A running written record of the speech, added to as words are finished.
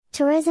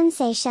Tourism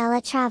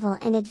Seychelles Travel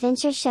and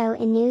Adventure Show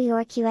in New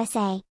York,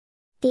 USA.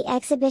 The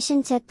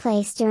exhibition took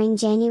place during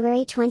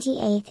January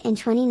 28 and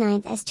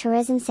 29 as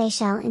Tourism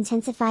Seychelles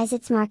intensifies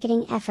its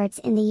marketing efforts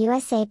in the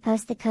USA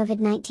post the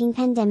COVID-19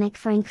 pandemic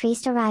for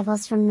increased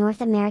arrivals from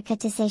North America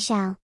to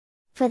Seychelles.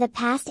 For the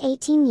past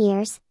 18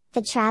 years,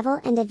 the Travel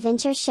and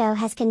Adventure Show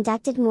has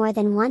conducted more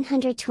than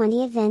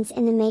 120 events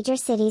in the major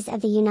cities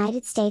of the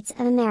United States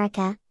of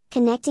America,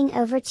 connecting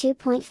over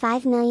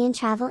 2.5 million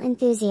travel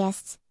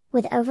enthusiasts,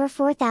 with over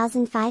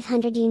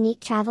 4,500 unique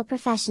travel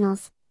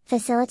professionals,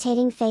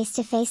 facilitating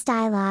face-to-face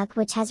dialogue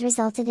which has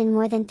resulted in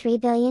more than $3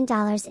 billion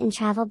in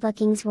travel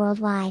bookings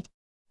worldwide.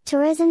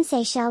 Tourism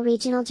Seychelles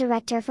Regional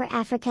Director for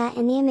Africa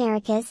and the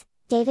Americas,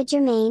 David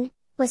Germain,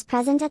 was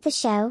present at the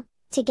show,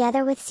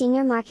 together with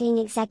Senior Marketing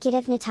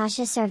Executive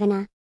Natasha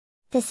Servina.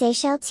 The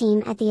Seychelles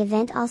team at the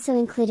event also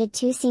included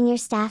two senior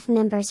staff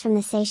members from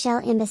the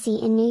Seychelles Embassy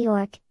in New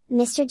York,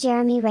 Mr.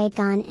 Jeremy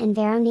Raidgon and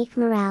Veronique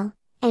Morel,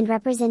 and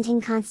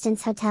representing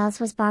Constance Hotels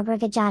was Barbara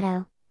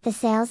Gajado, the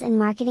Sales and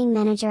Marketing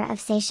Manager of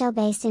Seychelles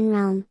based in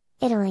Rome,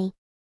 Italy.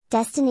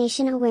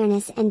 Destination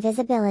awareness and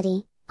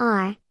visibility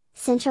are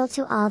central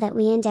to all that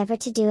we endeavor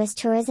to do as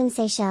Tourism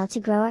Seychelles to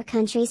grow our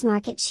country's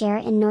market share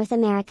in North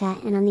America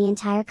and on the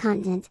entire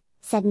continent,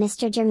 said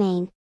Mr.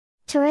 Germain.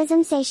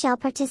 Tourism Seychelles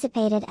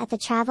participated at the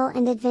travel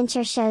and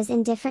adventure shows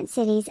in different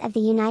cities of the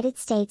United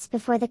States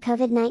before the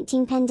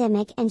COVID-19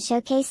 pandemic and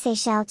showcased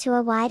Seychelles to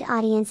a wide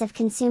audience of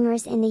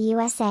consumers in the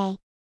USA.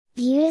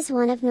 Viewed as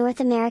one of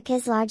North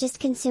America's largest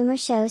consumer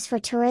shows for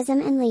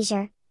tourism and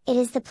leisure, it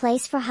is the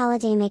place for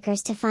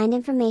holidaymakers to find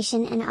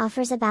information and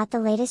offers about the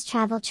latest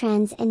travel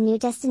trends and new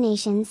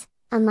destinations,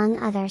 among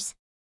others.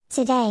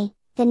 Today,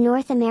 the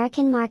North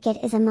American market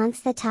is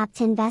amongst the top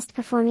 10 best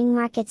performing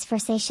markets for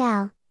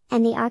Seychelles,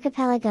 and the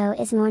archipelago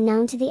is more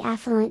known to the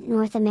affluent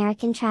North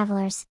American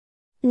travelers.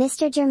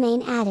 Mr.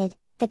 Germain added,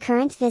 the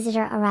current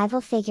visitor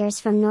arrival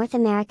figures from North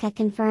America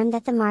confirm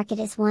that the market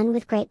is one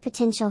with great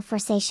potential for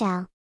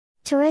Seychelles.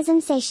 Tourism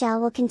Seychelles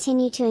will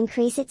continue to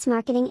increase its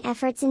marketing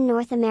efforts in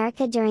North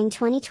America during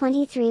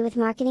 2023 with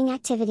marketing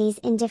activities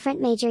in different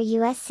major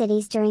U.S.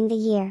 cities during the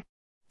year.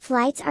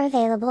 Flights are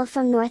available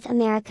from North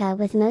America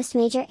with most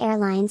major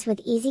airlines with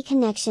easy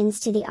connections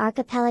to the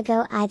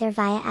archipelago either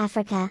via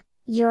Africa,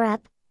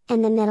 Europe,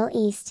 and the Middle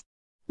East.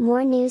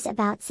 More news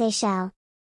about Seychelles.